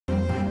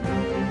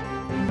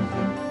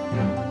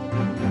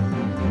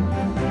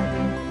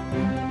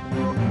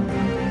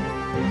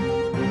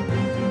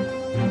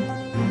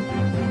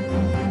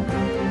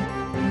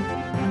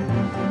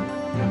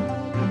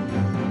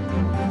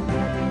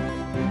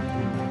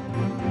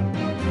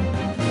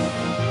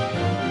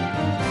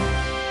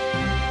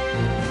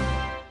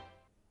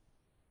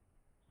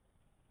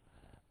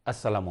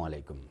আসসালামু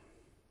আলাইকুম।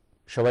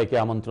 সবাইকে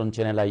আমন্ত্রণ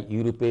চ্যানেল আই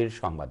ইউরোপের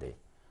সংবাদে।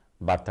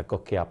 বার্তা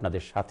কক্ষে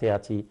আপনাদের সাথে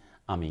আছি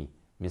আমি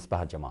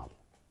মিসবাহ জামাল।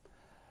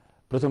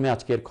 প্রথমে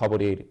আজকের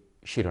খবরের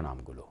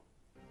শিরোনামগুলো।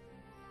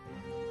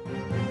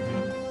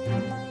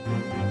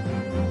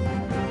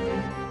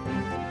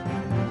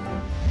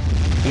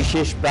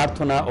 বিশেষ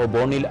প্রার্থনা ও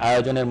বর্ণিল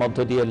আয়োজনের মধ্য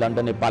দিয়ে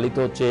লন্ডনে পালিত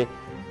হচ্ছে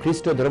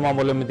খ্রিস্ট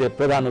ধর্মাবলম্বীদের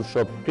প্রধান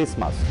উৎসব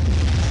ক্রিসমাস।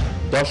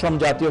 দশম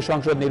জাতীয়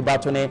সংসদ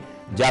নির্বাচনে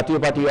জাতীয়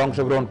পার্টি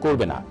অংশগ্রহণ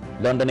করবে না,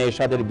 লন্ডনে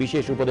এরশাদের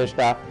বিশেষ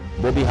উপদেষ্টা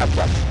ববি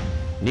হাজ্জাজ।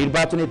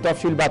 নির্বাচনী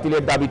তফসিল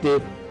বাতিলের দাবিতে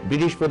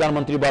ব্রিটিশ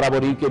প্রধানমন্ত্রী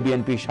বরাবর ইউকে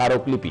বিএনপি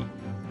স্মারকলিপি।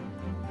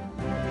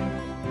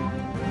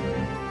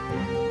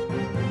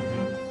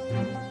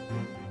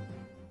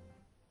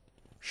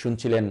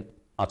 শুনছিলেন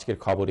আজকের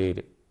খবরের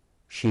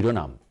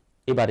শিরোনাম,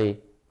 এবারে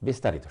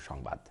বিস্তারিত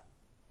সংবাদ।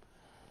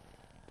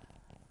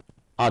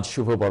 আজ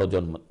শুভ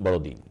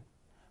বড়দিন,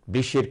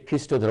 বিশ্বের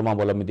খ্রিস্ট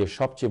ধর্মাবলম্বীদের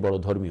সবচেয়ে বড়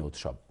ধর্মীয়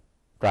উৎসব।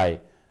 প্রায়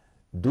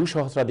 ২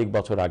 সহস্রাধিক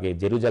বছর আগে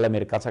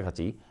জেরুজালেমের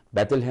কাছাকাছি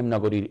বেথলেহেম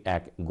নগরীর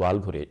এক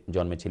গোয়ালঘরে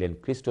জন্মেছিলেন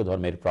খ্রিস্ট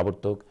ধর্মের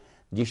প্রবর্তক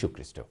যীশু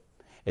খ্রিস্ট।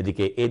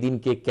 এদিকে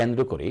এদিনকে কেন্দ্র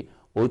করে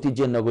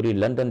ঐতিহ্যের নগরী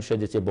লন্ডন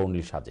সেজেছে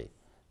বর্ণিল সাজে,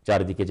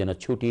 চারিদিকে যেন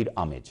ছুটির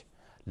আমেজ।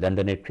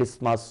 লন্ডনের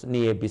ক্রিসমাস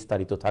নিয়ে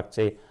বিস্তারিত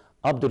থাকছে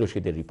আব্দুর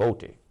রশিদের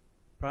রিপোর্টে।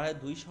 প্রায়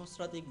 ২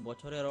 সহস্রাধিক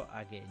বছরেরও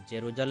আগে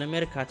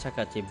জেরুজালেমের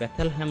কাছাকাছি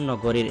বেথলেহেম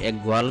নগরীর এক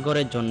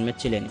গোয়ালঘরে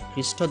জন্মেছিলেন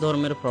খ্রিস্ট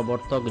ধর্মের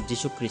প্রবর্তক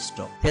যীশু খ্রিস্ট।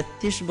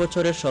 ৩৩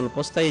 বছরের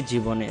স্বল্পস্থায়ী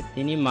জীবনে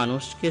তিনি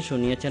মানুষকে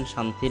শুনিয়েছেন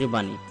শান্তির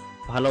বাণী,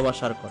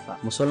 ভালোবাসার কথা।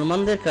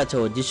 মুসলমানদের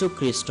কাছেও যীশু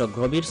খ্রিস্ট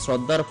গভীর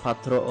শ্রদ্ধার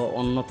পাত্র ও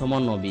অন্যতম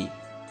নবী,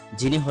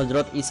 যিনি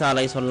হযরত ঈসা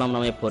আলাইহিস সালাম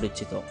নামে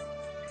পরিচিত।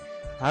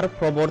 তার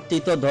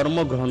প্রবর্তিত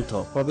ধর্মগ্রন্থ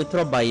পবিত্র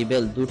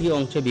বাইবেল দুটি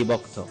অংশে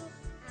বিভক্ত।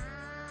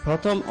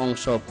 প্রথম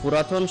অংশ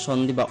পুরাতন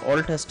সন্ধি বা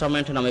ওল্ড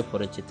টেস্টামেন্ট নামে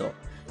পরিচিত,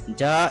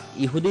 যা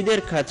ইহুদিদের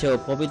কাছেও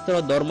পবিত্র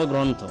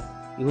ধর্মগ্রন্থ।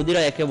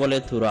 ইহুদিরা একে বলে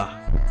তুরাহ।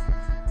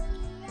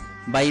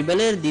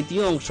 বাইবেলের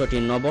দ্বিতীয় অংশটি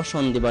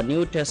নবসন্ধি বা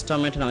নিউ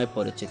টেস্টামেন্ট নামে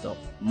পরিচিত।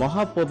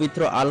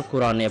 মহাপবিত্র আল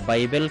কুরআনে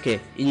বাইবেলকে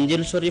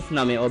ইনজিল শরীফ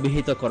নামে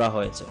অভিহিত করা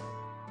হয়েছে।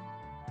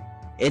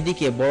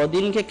 এদিকে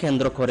বড়দিনকে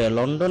কেন্দ্র করে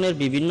লন্ডনের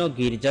বিভিন্ন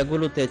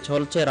গির্জাগুলোতে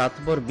চলছে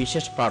রাতভর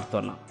বিশেষ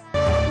প্রার্থনা।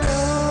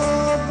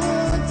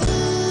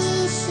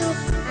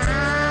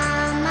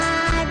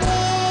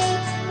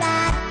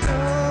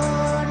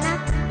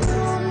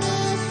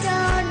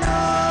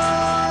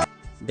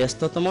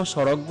 ব্যস্ততম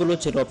সড়কগুলো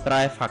ছিল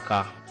প্রায়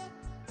ফাঁকা।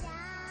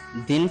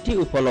 দিনটি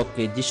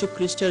উপলক্ষে যীশু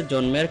খ্রিস্টের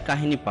জন্মের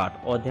কাহিনী পাঠ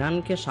ও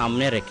ধ্যানকে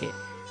সামনে রেখে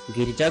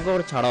গির্জাঘর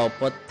ছাড়াও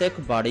প্রত্যেক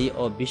বাড়ি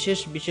ও বিশেষ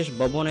বিশেষ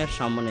ভবনের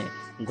সামনে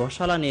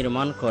গোশালা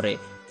নির্মাণ করে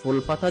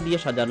ফুলপাতা দিয়ে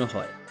সাজানো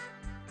হয়।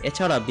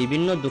 এছাড়া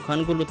বিভিন্ন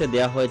দোকানগুলোতে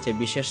দেয়া হয়েছে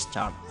বিশেষ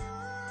ছাড়।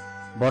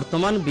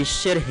 বর্তমান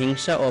বিশ্বের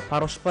হিংসা ও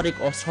পারস্পরিক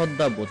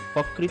অশ্রদ্ধাবোধ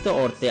প্রকৃত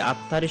অর্থে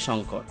আত্মারই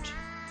সংকট।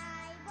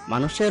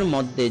 মানুষের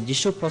মধ্যে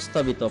যীশু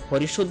প্রস্তাবিত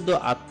পরিশুদ্ধ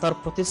আত্মার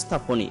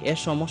প্রতিস্থাপনই এ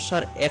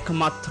সমস্যার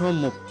একমাত্র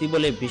মুক্তি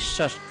বলে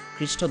বিশ্বাস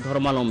খ্রিস্ট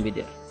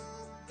ধর্মাবলম্বীদের।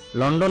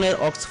 লন্ডনের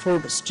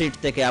অক্সফোর্ড স্ট্রিট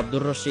থেকে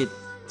আব্দুর রশিদ,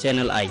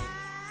 চ্যানেল আই।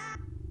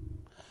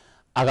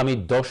 আগামী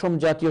দশম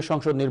জাতীয়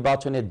সংসদ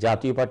নির্বাচনে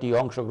জাতীয় পার্টি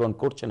অংশগ্রহণ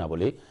করছে না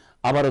বলে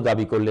আবারও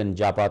দাবি করলেন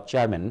জাপাত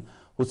চেয়ারম্যান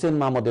হুসেন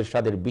মাহমুদ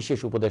এরশাদের বিশেষ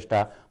উপদেষ্টা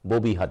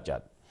ববি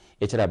হাজ্জাজ।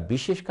 এছাড়া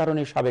বিশেষ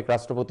কারণে সাবেক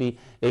রাষ্ট্রপতি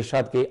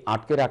এরশাদকে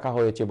আটকে রাখা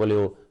হয়েছে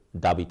বলেও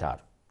দাবি তার।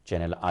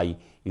 চ্যানেল আই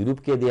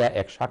ইউরোপকে দেয়া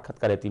এক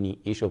সাক্ষাৎকারে তিনি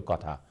এসব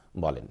কথা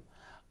বলেন।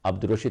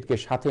 আব্দুর রশিদকে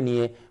সাথে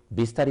নিয়ে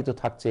বিস্তারিত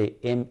থাকছে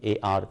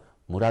MAR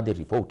মুরাদের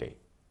রিপোর্টে।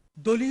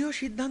 দলীয়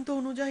সিদ্ধান্ত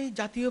অনুযায়ী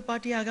জাতীয়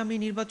পার্টি আগামী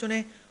নির্বাচনে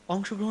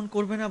অংশগ্রহণ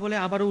করবে না বলে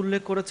আবারও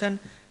উল্লেখ করেছেন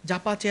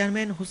জাপা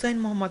চেয়ারম্যান হুসেইন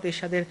মোহাম্মদ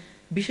এরশাদের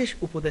বিশেষ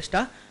উপদেষ্টা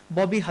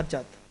ববি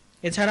হাজ্জাজ।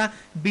 এছাড়া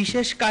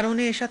বিশেষ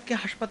কারণে এরশাদকে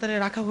হাসপাতালে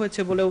রাখা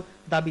হয়েছে বলেও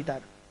দাবি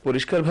তার।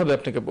 পরিষ্কারভাবে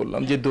আপনাকে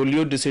বললাম যে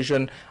দলীয়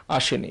ডিসিশন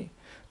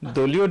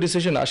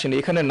আসেনি,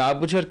 এখানে না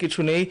বোঝার কিছু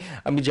নেই।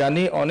 আমি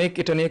জানি অনেক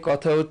এটা নিয়ে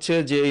কথা হচ্ছে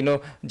যে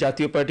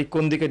জাতীয় পার্টি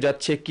কোন দিকে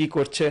যাচ্ছে, কি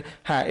করছে।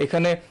 হ্যাঁ,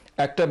 এখানে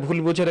একটা ভুল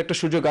বোঝার একটা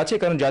সুযোগ আছে,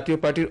 কারণ জাতীয়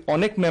পার্টির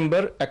অনেক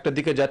মেম্বার একটা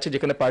দিকে যাচ্ছে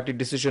যেখানে পার্টির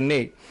ডিসিশন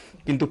নেই।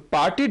 কিন্তু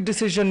পার্টির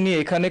ডিসিশন নিয়ে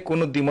এখানে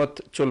কোনো দ্বিমত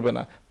চলবে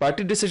না।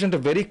 পার্টির ডিসিশনটা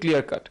ভেরি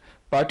ক্লিয়ার কাট।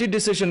 পার্টির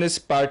ডিসিশন ইজ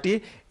পার্টি।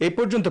 এই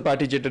পর্যন্ত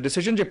পার্টি যেটা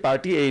ডিসিশন যে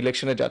পার্টি এই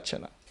ইলেকশনে যাচ্ছে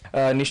না।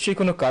 নিশ্চয়ই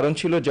কোনো কারণ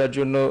ছিল যার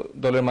জন্য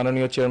দলের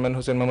মাননীয় চেয়ারম্যান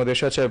হুসেইন মোহাম্মদ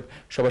এরশাদ সাহেব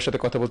সবার সাথে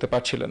কথা বলতে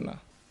পারছিলেন না।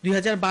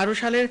 ২০১২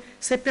 সালের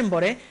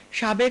সেপ্টেম্বরে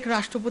সাবেক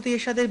রাষ্ট্রপতি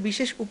এরশাদের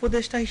বিশেষ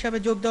উপদেষ্টা হিসাবে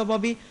যোগ দেওয়া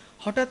ববি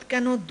হঠাৎ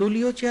কেন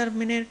দলীয়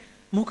চেয়ারম্যানের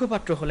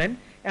মুখপাত্র হলেন,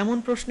 এমন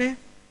প্রশ্নে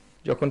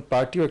যখন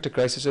পার্টিও একটা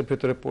ক্রাইসিসের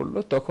ভেতরে পড়লো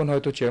তখন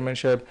হয়তো চেয়ারম্যান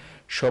সাহেব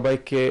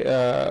সবাইকে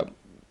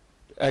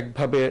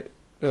একভাবে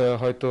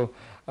হয়তো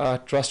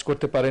ট্রাস্ট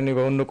করতে পারেনি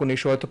বা অন্য কোনো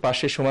ইস্যু হয়তো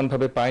পাশে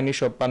সমানভাবে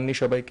পাননি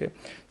সবাইকে।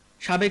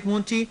 সাবেক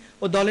মন্ত্রী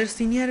ও দলের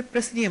সিনিয়র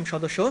প্রেসিডিয়াম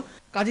সদস্য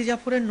কাজী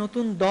জাফরের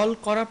নতুন দল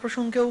করা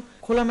প্রসঙ্গেও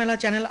খোলামেলা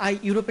চ্যানেল আই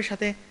ইউরোপের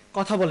সাথে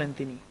কথা বলেন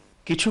তিনি।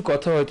 কিছু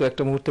কথা হয়তো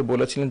একটা মুহূর্তে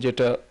বলেছিলেন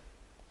যেটা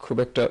খুব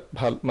একটা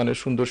ভালো মানে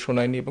সুন্দর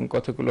শোনায়নি এবং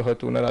কথাগুলো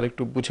হয়তো ওনার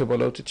আরেকটু বুঝে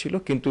বলা উচিত ছিল।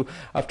 কিন্তু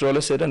আফটার অল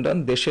সেড অ্যান্ড ডান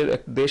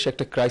দেশ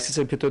একটা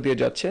ক্রাইসিসের ভিতর দিয়ে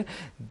যাচ্ছে।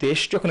 দেশ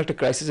যখন একটা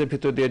ক্রাইসিসের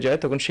ভিতর দিয়ে যায়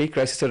তখন সেই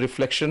ক্রাইসিসের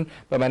রিফ্লেকশন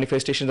বা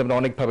ম্যানিফেস্টেশন আমরা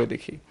অনেকভাবে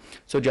দেখি।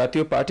 সো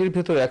জাতীয় পার্টির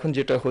ভেতরে এখন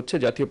যেটা হচ্ছে,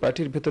 জাতীয়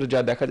পার্টির ভেতরে যা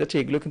দেখা যাচ্ছে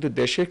এগুলো কিন্তু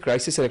দেশের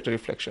ক্রাইসিসের একটা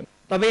রিফ্লেকশন।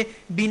 তবে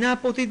বিনা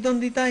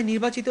প্রতিদ্বন্দ্বিতায়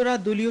নির্বাচিতরা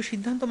দলীয়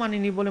সিদ্ধান্ত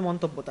মানেনি বলে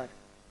মন্তব্য তার।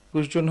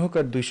 ২০ জন হোক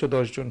আর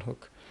 ২১০ জন হোক,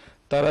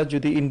 তারা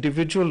যদি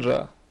ইন্ডিভিজুয়ালরা,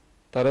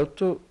 তারাও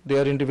তো দে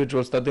আর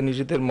ইন্ডিভিজুয়ালস, তাদের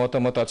নিজেদের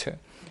মতামত আছে।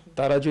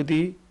 তারা যদি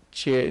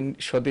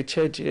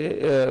সদিচ্ছায় যে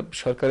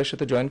সরকারের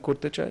সাথে জয়েন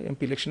করতে চায়,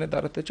 এমপি ইলেকশনে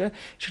দাঁড়াতে চায়,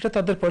 সেটা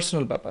তাদের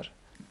পার্সোনাল ব্যাপার।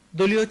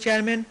 দলীয়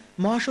চেয়ারম্যান,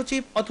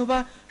 মহাসচিব অথবা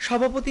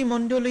সভাপতি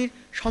মণ্ডলীর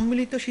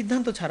সম্মিলিত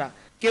সিদ্ধান্ত ছাড়া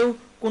কেউ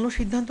কোনো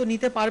সিদ্ধান্ত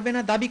নিতে পারবে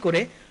না দাবি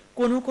করে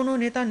কোনো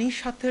নেতা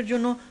নিঃস্বার্থের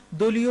জন্য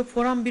দলীয়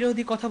ফোরাম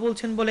বিরোধী কথা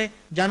বলছেন বলে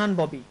জানান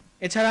ববি।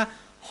 এছাড়া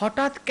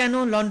হঠাৎ কেন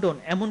লন্ডন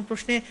এমন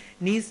প্রশ্নে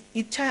নিজ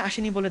ইচ্ছায়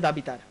আসেনি বলে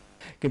দাবি তার।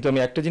 কিন্তু আমি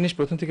একটা জিনিস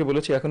প্রথম থেকে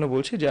বলেছি, এখনো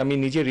বলছি, যে আমি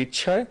নিজের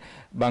ইচ্ছায়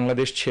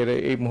বাংলাদেশ ছেড়ে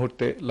এই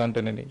মুহূর্তে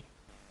লন্ডনে নেই।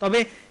 তবে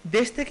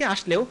দেশ থেকে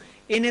আসলেও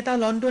এ নেতা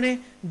লন্ডনে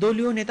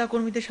দলীয়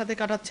নেতাকর্মীদের সাথে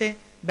কাটাচ্ছে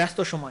ব্যস্ত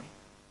সময়।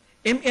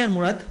 এম.এ.আর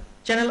মুরাদ,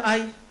 চ্যানেল আই,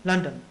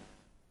 লন্ডন।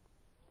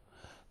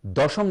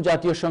 দশম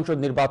জাতীয় সংসদ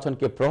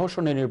নির্বাচনকে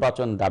প্রহসনের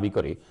নির্বাচন দাবি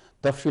করে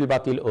তফসিল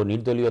বাতিল ও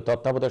নির্দলীয়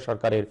তত্ত্বাবধায়ক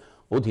সরকারের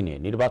অধীনে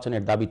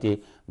নির্বাচনের দাবিতে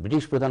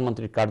ব্রিটিশ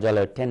প্রধানমন্ত্রীর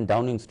কার্যালয় 10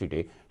 ডাউনিং স্ট্রিটে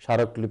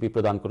স্মারকলিপি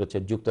প্রদান করেছে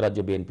যুক্তরাজ্য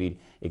বিএনপির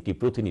একটি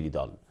প্রতিনিধি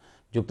দল।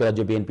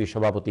 যুক্তরাজ্য বিএনপির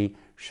সভাপতি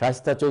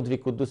শায়েস্তা চৌধুরী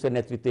কুদ্দুসের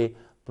নেতৃত্বে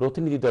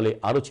প্রতিনিধি দলে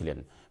আরও ছিলেন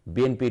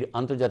বিএনপির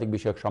আন্তর্জাতিক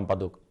বিষয়ক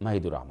সম্পাদক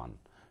মাহিদুর রহমান,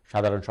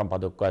 সাধারণ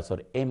সম্পাদক কয়েসর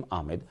এম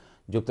আহমেদ,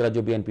 যুক্তরাজ্য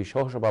বিএনপির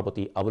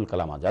সহসভাপতি আবুল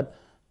কালাম আজাদ,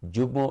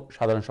 যুগ্ম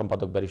সাধারণ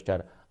সম্পাদক ব্যারিস্টার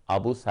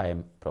আবু সায়েম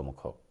প্রমুখ।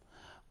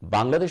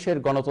 বাংলাদেশের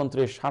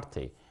গণতন্ত্রের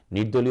স্বার্থে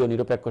নির্দলীয়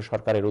নিরপেক্ষ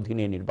সরকারের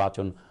অধীনে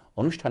নির্বাচন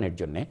অনুষ্ঠানের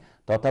জন্য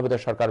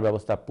তত্ত্বাবধায়ক সরকার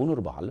ব্যবস্থা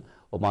পুনর্বহাল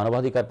ও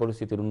মানবাধিকার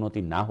পরিস্থিতির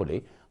উন্নতি না হলে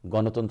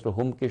গণতন্ত্র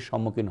হুমকির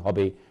সম্মুখীন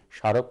হবে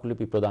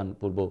স্মারকলিপি প্রদান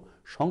পূর্ব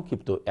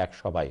সংক্ষিপ্ত এক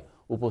সভায়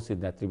উপস্থিত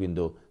নেতৃবৃন্দ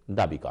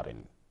দাবি করেন।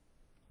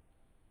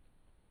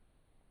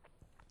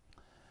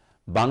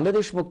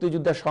 বাংলাদেশ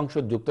মুক্তিযোদ্ধা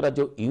সংসদ,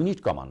 যুক্তরাজ্য ইউনিট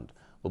কমান্ড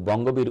ও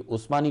বঙ্গবীর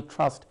উসমানী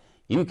ট্রাস্ট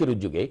ইউকের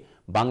উদ্যোগে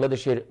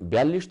বাংলাদেশের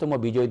 42তম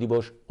বিজয়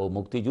দিবস ও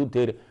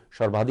মুক্তিযুদ্ধের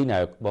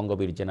সর্বাধিনায়ক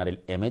বঙ্গবীর জেনারেল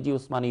এমএজি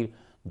উসমানীর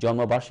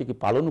জন্মবার্ষিকী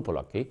পালন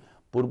উপলক্ষে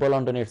পূর্ব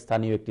লন্ডনের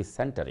স্থানীয় একটি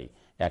সেন্টারে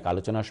এক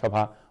আলোচনা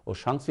সভা ও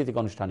সাংস্কৃতিক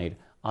অনুষ্ঠানের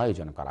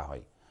আয়োজন করা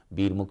হয়।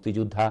 বীর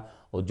মুক্তিযোদ্ধা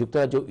ও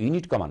যুক্তরাজ্য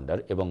ইউনিট কমান্ডার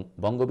এবং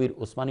বঙ্গবীর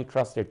উসমানী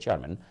ট্রাস্টের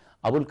চেয়ারম্যান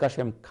আবুল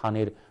কাশেম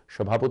খানের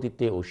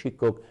সভাপতিত্বে ও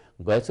শিক্ষক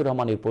গয়েসুর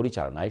রহমানের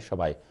পরিচালনায়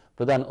সভায়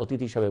প্রধান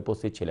অতিথি হিসেবে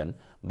উপস্থিত ছিলেন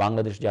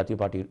বাংলাদেশ জাতীয়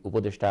পার্টির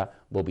উপদেষ্টা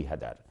ববি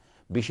হায়দার।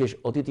 বিশেষ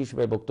অতিথি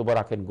হিসেবে বক্তব্য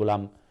রাখেন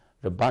গোলাম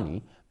রব্বানী,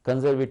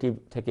 কনজারভেটিভ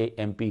থেকে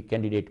এমপি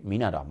ক্যান্ডিডেট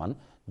মিনা রহমান,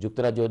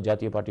 যুক্তরাজ্য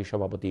জাতীয় পার্টির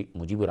সভাপতি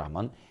মুজিবুর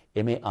রহমান,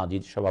 এম.এ.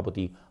 আজিজ,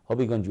 সভাপতি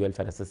Habiganj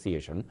welfare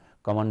association,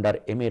 commander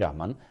M A.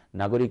 Rahman,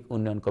 নাগরিক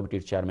উন্নয়ন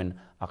কমিটির চেয়ারম্যান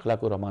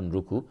আখলাকুর রহমান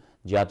রুকু,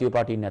 জাতীয়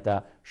পার্টির নেতা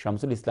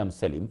শামসুল ইসলাম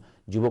সেলিম,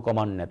 যুব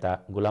কমান্ড নেতা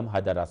গোলাম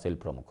হায়দার রাসেল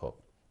প্রমুখ।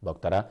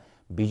 বক্তারা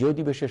বিজয়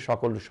দিবসের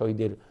সকল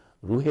শহীদের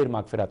রুহের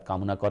মাগফিরাত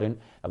কামনা করেন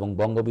এবং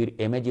বঙ্গবীর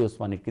এমএজি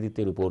ওসমানীর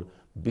কৃতিত্বের উপর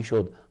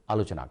বিশদ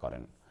আলোচনা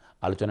করেন।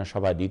 আলোচনা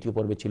সভায় দ্বিতীয়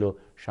পর্বে ছিল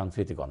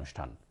সাংস্কৃতিক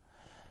অনুষ্ঠান।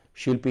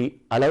 শিল্পী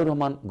আলাউর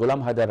রহমান, গোলাম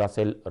হায়দার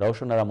রাসেল,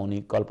 রওশনারা মনি,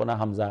 কল্পনা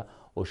হামজা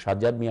ও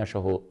সাজ্জাদ মিয়া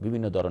সহ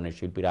বিভিন্ন ধরনের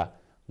শিল্পীরা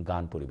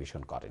গান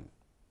পরিবেশন করেন।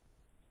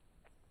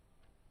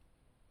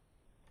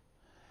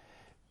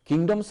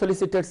 কিংডম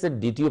সলিসিটার্সের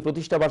দ্বিতীয়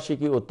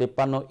প্রতিষ্ঠাবার্ষিকী ও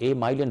 53A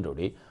মাইলেন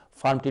রোডে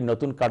ফার্মটির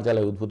নতুন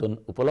কার্যালয় উদ্বোধন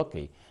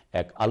উপলক্ষে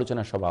এক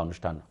আলোচনা সভা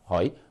অনুষ্ঠান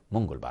হয়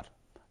মঙ্গলবার।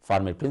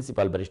 ফার্মের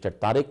প্রিন্সিপাল ব্যারিস্টার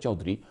তারেক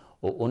চৌধুরী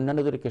ও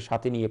অন্যান্যদেরকে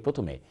সাথে নিয়ে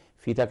প্রথমে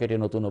ফিতা কেটে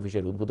নতুন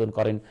অফিসের উদ্বোধন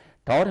করেন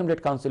টাওয়ার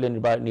হ্যামলেট কাউন্সিলের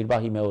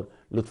নির্বাহী মেয়র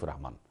লুৎফুর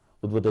রহমান।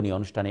 উদ্বোধনী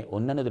অনুষ্ঠানে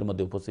অন্যান্যদের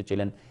মধ্যে উপস্থিত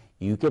ছিলেন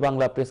ইউকে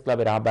বাংলা প্রেস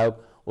ক্লাবের আহ্বায়ক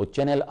ও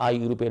চ্যানেল আই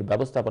ইউরোপের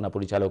ব্যবস্থাপনা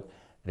পরিচালক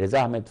রেজা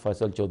আহমেদ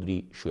ফয়সল চৌধুরী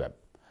সুয়েব,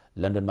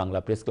 লন্ডন বাংলা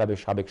প্রেস ক্লাবের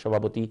সাবেক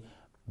সভাপতি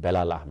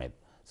বেলাল আহমেদ,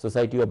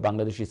 সোসাইটি অব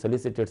বাংলাদেশি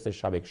সলিসিটার্সের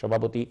সাবেক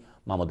সভাপতি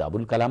মাহমুদ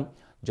আবুল কালাম,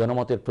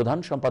 জনমতের প্রধান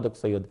সম্পাদক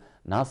সৈয়দ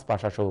নাস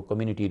পাশা সহ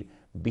কমিউনিটির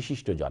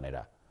বিশিষ্ট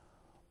জনেরা।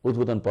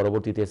 উদ্বোধন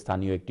পরবর্তীতে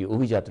স্থানীয় একটি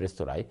অভিজাত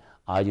রেস্তোরাঁয়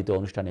আয়োজিত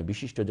অনুষ্ঠানে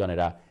বিশিষ্ট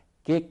জনেরা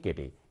কেক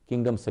কেটে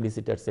কিংডম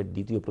সলিসিটার্সের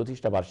দ্বিতীয়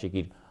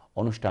প্রতিষ্ঠাবার্ষিকীর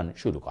অনুষ্ঠান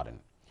শুরু করেন।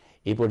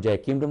 এই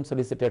পর্যায়ে কিংডম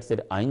সলিসিটার্সের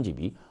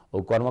আইনজীবী ও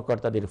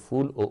কর্মকর্তাদের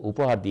ফুল ও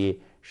উপহার দিয়ে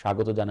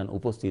স্বাগত জানান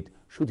উপস্থিত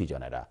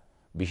সুধীজনেরা।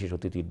 বিশেষ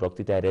অতিথির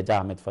বক্তৃতায় রেজা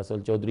আহমেদ ফয়সল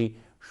চৌধুরী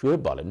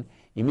সুয়েব বলেন,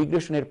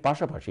 ইমিগ্রেশনের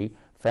পাশাপাশি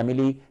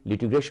ফ্যামিলি,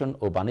 লিটিগেশন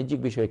ও বাণিজ্যিক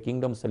বিষয়ে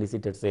কিংডম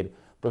সলিসিটার্সের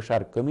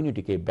প্রসার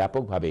কমিউনিটিকে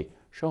ব্যাপকভাবে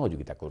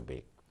সহযোগিতা করবে।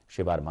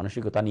 সেবার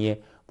মানসিকতা নিয়ে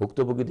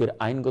ভুক্তভোগীদের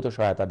আইনগত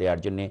সহায়তা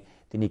দেওয়ার জন্য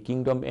তিনি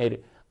কিংডমের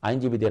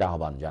আইনজীবীদের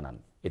আহ্বান জানান।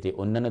 এতে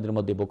অন্যান্যদের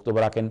মধ্যে বক্তব্য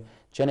রাখেন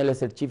চ্যানেল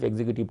এসের চিফ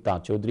এক্সিকিউটিভ তাঁ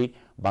চৌধুরী,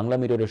 বাংলা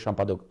মিররের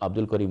সম্পাদক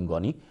আব্দুল করিম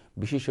গনি,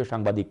 বিশিষ্ট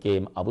সাংবাদিক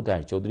কে.এম. আবু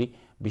তাহের চৌধুরী,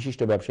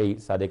 বিশিষ্ট ব্যবসায়ী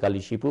সাদেক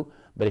আলী শিপু,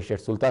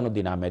 ব্যারিস্টার সুলতান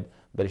উদ্দিন আহমেদ,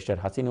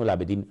 ব্যারিস্টার হাসিনুল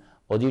আবেদিন,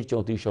 অজির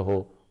চৌধুরী সহ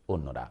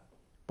অন্যরা।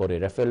 পরে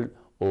রাফেল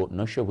ও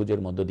নৈশভোজের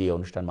মধ্য দিয়ে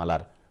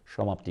অনুষ্ঠানমালার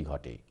সমাপ্তি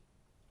ঘটে।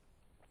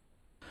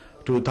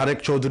 To Tarek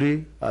Chaudhary,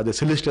 the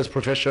solicitors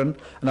profession,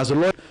 and as a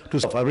lawyer,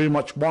 I very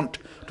much want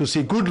to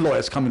see good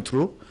lawyers coming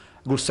through,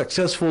 good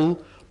successful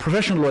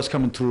professional lawyers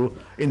coming through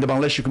in the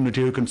Bangladeshi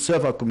community who can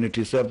serve our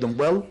community, serve them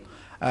well,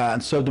 and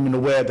serve them in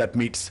a way that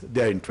meets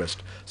their interest.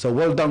 So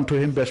well done to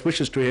him, best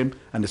wishes to him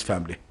and his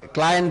family.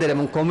 ক্লায়েন্টদের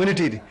এবং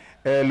কমিউনিটির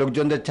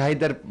লোকজনদের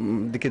চাহিদার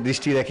দিকে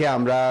দৃষ্টি রেখে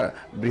আমরা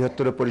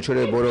বৃহত্তর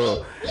পরিসরে বড়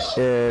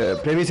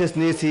প্রেমিসেস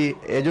নিয়েছি।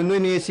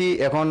 এজন্যই নিয়েছি,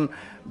 এখন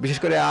বিশেষ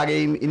করে আগে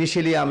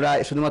ইনিশিয়ালি আমরা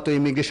শুধুমাত্র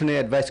ইমিগ্রেশনে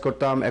অ্যাডভাইস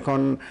করতাম, এখন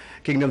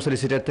কিংডম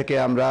সলিসিটার থেকে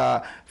আমরা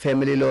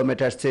ফ্যামিলি ল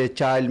ম্যাটার্সে,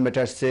 চাইল্ড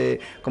ম্যাটার্সে,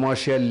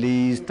 কমার্শিয়াল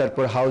লিজ,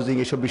 তারপর হাউজিং,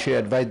 এসব বিষয়ে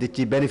অ্যাডভাইস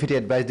দিচ্ছি, বেনিফিট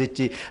অ্যাডভাইস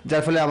দিচ্ছি,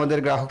 যার ফলে আমাদের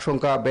গ্রাহক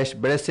সংখ্যা বেশ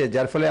বেড়েছে,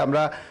 যার ফলে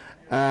আমরা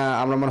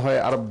মনে হয়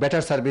আরো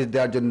বেটার সার্ভিস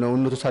দেওয়ার জন্য,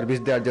 উন্নত সার্ভিস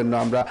দেওয়ার জন্য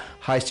আমরা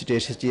হাই স্ট্রিটে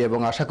এসেছি এবং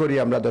আশা করি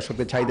আমরা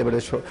দর্শকদের চাহিদা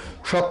মেটাতে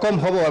সক্ষম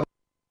হব।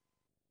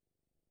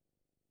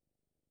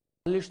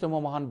 ৪০তম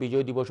মহান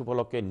বিজয় দিবস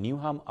উপলক্ষে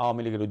নিউহাম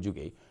আওয়ামী লীগের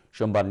উদ্যোগে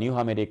সোমবার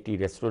নিউহামের একটি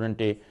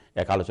রেস্টুরেন্টে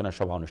এক আলোচনা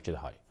সভা অনুষ্ঠিত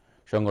হয়।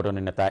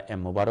 সংগঠনের নেতা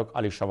এম মোবারক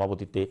আলীর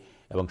সভাপতিত্বে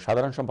এবং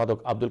সাধারণ সম্পাদক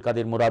আব্দুল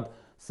কাদের মুরাদ,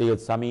 সৈয়দ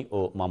সামি ও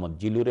মোহাম্মদ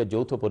জিলুরের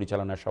যৌথ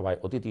পরিচালনার সভায়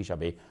অতিথি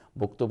হিসাবে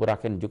বক্তব্য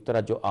রাখেন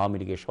যুক্তরাজ্য আওয়ামী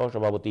লীগের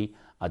সহসভাপতি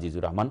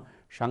আজিজুর রহমান,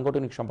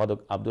 সাংগঠনিক সম্পাদক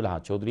আব্দুল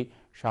আহাদ চৌধুরী,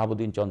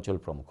 শাহাবুদ্দিন চঞ্চল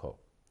প্রমুখ।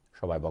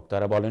 সভায়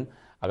বক্তারা বলেন,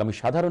 আগামী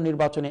সাধারণ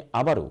নির্বাচনে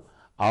আবারও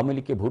আওয়ামী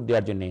লীগকে ভোট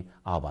দেওয়ার জন্য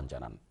আহ্বান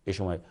জানান। এ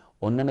সময়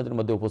অন্যান্যদের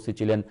মধ্যে উপস্থিত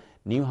ছিলেন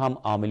নিউহাম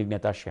আওয়ামী লীগ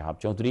নেতা শেহাব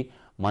চৌধুরী,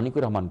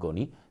 মানিকুর রহমান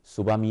গনি,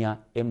 সুবামিয়া,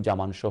 এম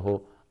জামান সহ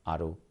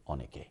আরও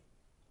অনেকে।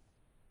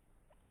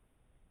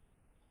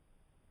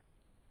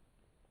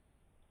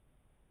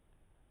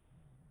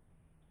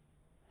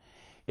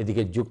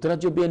 এদিকে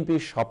যুক্তরাজ্য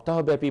বিএনপির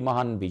সপ্তাহব্যাপী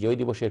মহান বিজয়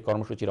দিবসের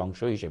কর্মসূচির অংশ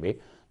হিসেবে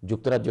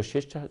যুক্তরাজ্য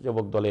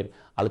স্বেচ্ছাসেবক দলের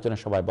আলোচনা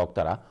সভায়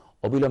বক্তারা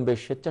অবিলম্বে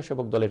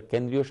স্বেচ্ছাসেবক দলের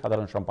কেন্দ্রীয়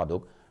সাধারণ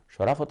সম্পাদক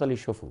শরাফত আলী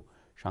শফু,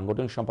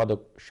 সাংগঠনিক সম্পাদক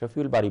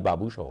শফিউল বারী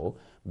বাবু সহ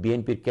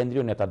বিএনপির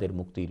কেন্দ্রীয় নেতাদের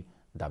মুক্তির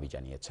দাবি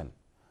জানিয়েছেন।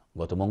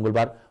 গত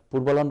মঙ্গলবার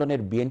পূর্ব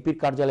লন্ডনের বিএনপির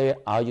কার্যালয়ে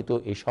আয়োজিত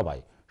এই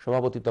সভায়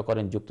সভাপতিত্ব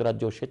করেন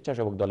যুক্তরাজ্য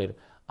স্বেচ্ছাসেবক দলের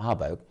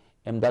আহ্বায়ক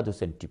এমদাদ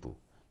হোসেন টিপু,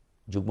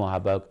 যুগ্ম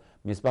আহ্বায়ক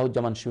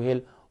মিসবাহুজ্জামান সুহেল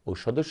ও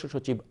সদস্য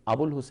সচিব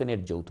আবুল হোসেনের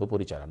যৌথ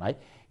পরিচালনায়।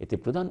 এতে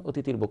প্রধান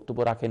অতিথির বক্তব্য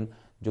রাখেন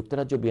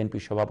যুক্তরাজ্য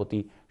বিএনপির সভাপতি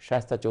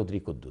শায়েস্তা চৌধুরী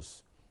কুদ্দুস।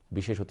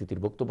 বিশেষ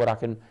অতিথির বক্তব্য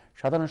রাখেন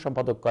সাধারণ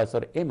সম্পাদক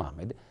কয়সর এম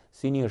আহমেদ,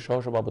 সিনিয়র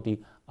সহসভাপতি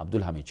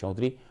আব্দুল হামিদ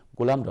চৌধুরী,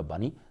 গোলাম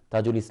রব্বানী,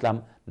 তাজুল ইসলাম,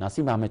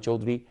 নাসিম আহমেদ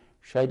চৌধুরী,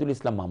 শাহিদুল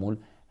ইসলাম মামুল,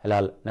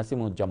 হেলাল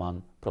নাসিমুজ্জামান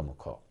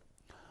প্রমুখ।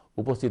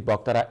 উপস্থিত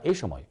বক্তারা এই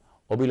সময়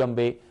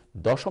অবিলম্বে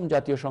 ১০ম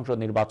জাতীয় সংসদ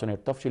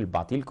নির্বাচনের তফসিল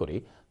বাতিল করে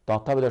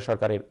তত্ত্বাবধায়ক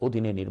সরকারের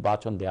অধীনে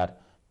নির্বাচন দেওয়ার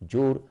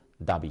জোর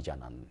দাবি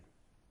জানান।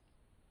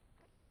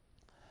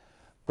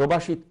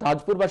 প্রবাসী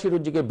তাজপুরবাসীর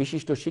উদ্যোগে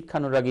বিশিষ্ট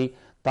শিক্ষানুরাগী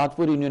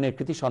তাজপুর ইউনিয়নের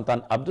কৃতি সন্তান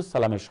আব্দুস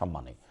সালামের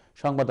সম্মানে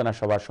সংবর্ধনা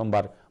সভা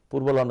সোমবার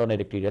পূর্ব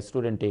লন্ডনের একটি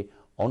রেস্টুরেন্টে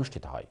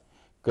অনুষ্ঠিত হয়।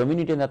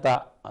 কমিউনিটি নেতা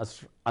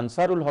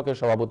আনসারুল হকের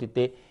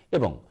সভাপতিত্বে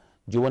এবং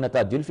যুবনেতা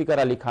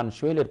জুলফিকার আলী খান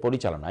সোহেলের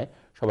পরিচালনায়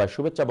সভায়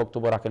শুভেচ্ছা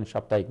বক্তব্য রাখেন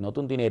সাপ্তাহিক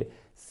নতুন দিনের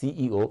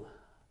সিইও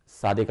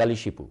সাদেক আলী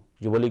শিপু,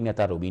 যুবলীগ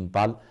নেতা রবিন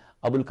পাল,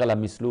 আবুল কালাম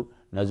মিসলু,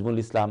 নজমুল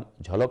ইসলাম,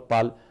 ঝলক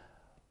পাল,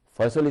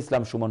 ফয়সল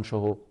ইসলাম সুমন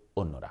সহ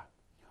অন্যরা।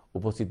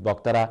 উপস্থিত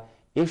বক্তারা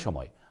এ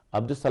সময়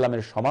আব্দুস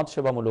সালামের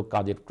সমাজসেবামূলক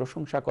কাজের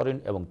প্রশংসা করেন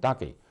এবং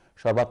তাকে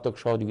সর্বাত্মক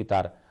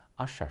সহযোগিতার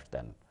আশ্বাস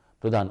দেন।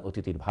 প্রধান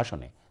অতিথির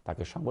ভাষণে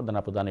তাকে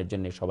সংবর্ধনা প্রদানের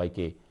জন্য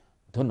সবাইকে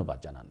ধন্যবাদ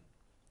জানান।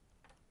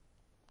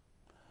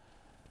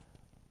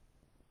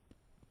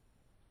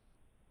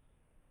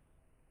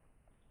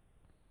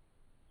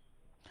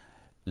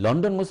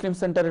 লন্ডন মুসলিম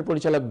সেন্টারের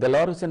পরিচালক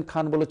দেলোয়ার হোসেন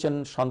খান বলেছেন,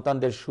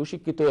 সন্তানদের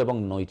সুশিক্ষিত এবং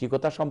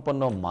নৈতিকতা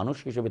সম্পন্ন মানুষ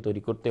হিসেবে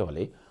তৈরি করতে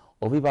হলে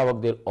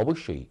অভিভাবকদের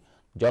অবশ্যই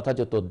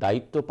যথাযথ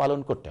দায়িত্ব পালন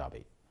করতে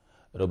হবে।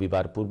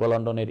 রবিবার পূর্ব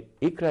লন্ডনের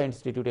ইকরা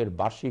ইনস্টিটিউটের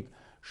বার্ষিক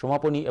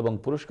সমাপনী এবং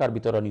পুরস্কার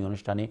বিতরণী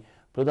অনুষ্ঠানে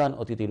প্রধান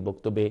অতিথির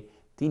বক্তব্যে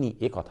তিনি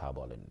একথা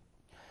বলেন।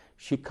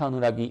 শিক্ষা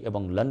অনুরাগী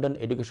এবং লন্ডন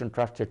এডুকেশন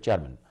ট্রাস্টের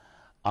চেয়ারম্যান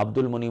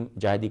আব্দুল মুনিম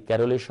জাহেদি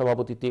ক্যারলের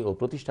সভাপতিত্বে ও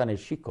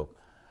প্রতিষ্ঠানের শিক্ষক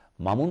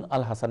মামুন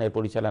আল হাসানের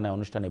পরিচালনায়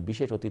অনুষ্ঠানে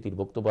বিশেষ অতিথির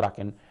বক্তব্য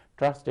রাখেন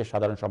ট্রাস্টের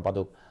সাধারণ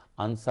সম্পাদক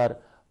আনসার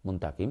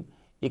মুন্তাকিম,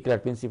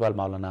 ইকরার প্রিন্সিপাল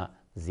মাওলানা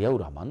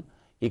জিয়াউর রহমান।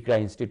 ইকরা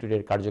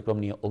ইনস্টিটিউটের কার্যক্রম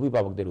নিয়ে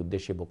অভিভাবকদের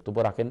উদ্দেশ্যে বক্তব্য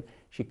রাখেন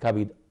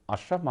শিক্ষাবিদ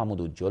আশরাফ মাহমুদ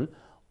উজ্জ্বল।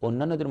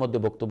 অন্যান্যদের মধ্যে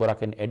বক্তব্য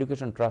রাখেন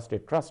এডুকেশন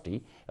ট্রাস্টের ট্রাস্টি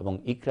এবং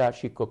ইকরা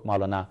শিক্ষক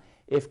মাওলানা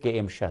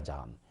FKM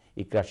শাহজাহান,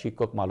 ইকরা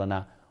শিক্ষক মাওলানা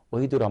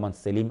ওহিদুর রহমান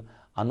সেলিম,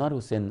 আনোয়ার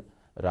হোসেন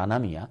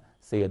রানামিয়া,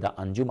 সৈয়দা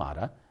আঞ্জুম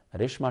আরা,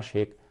 রেশমা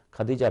শেখ,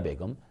 খাদিজা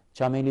বেগম,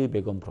 চামেলি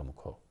বেগম প্রমুখ।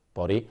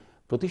 পরে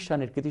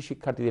প্রতিষ্ঠানের কৃতি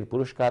শিক্ষার্থীদের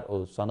পুরস্কার ও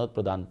সনদ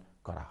প্রদান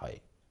করা হয়।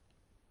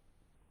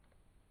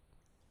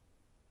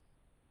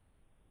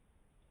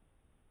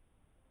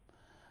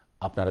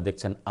 আপনারা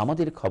দেখছেন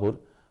আমাদের খবর,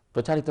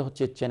 প্রচারিত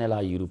হচ্ছে চ্যানেল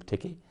আই ইউরোপ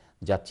থেকে।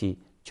 যাচ্ছি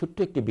ছোট্ট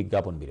একটি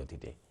বিজ্ঞাপন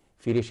বিরতিতে,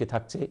 ফিরে এসে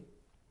থাকছে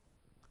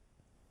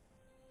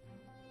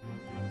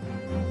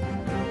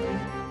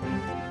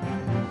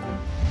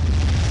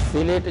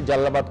সিলেট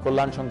জালালাবাদ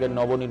কল্যাণ সংঘের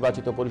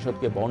নবনির্বাচিত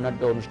পরিষদকে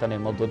বর্ণাঢ্য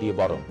অনুষ্ঠানের মধ্য দিয়ে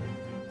বরণ।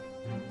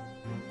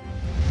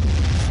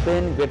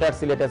 স্পেন গ্রেটার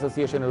সিলেট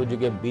অ্যাসোসিয়েশনের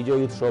উদ্যোগে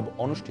বিজয় উৎসব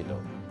অনুষ্ঠিত।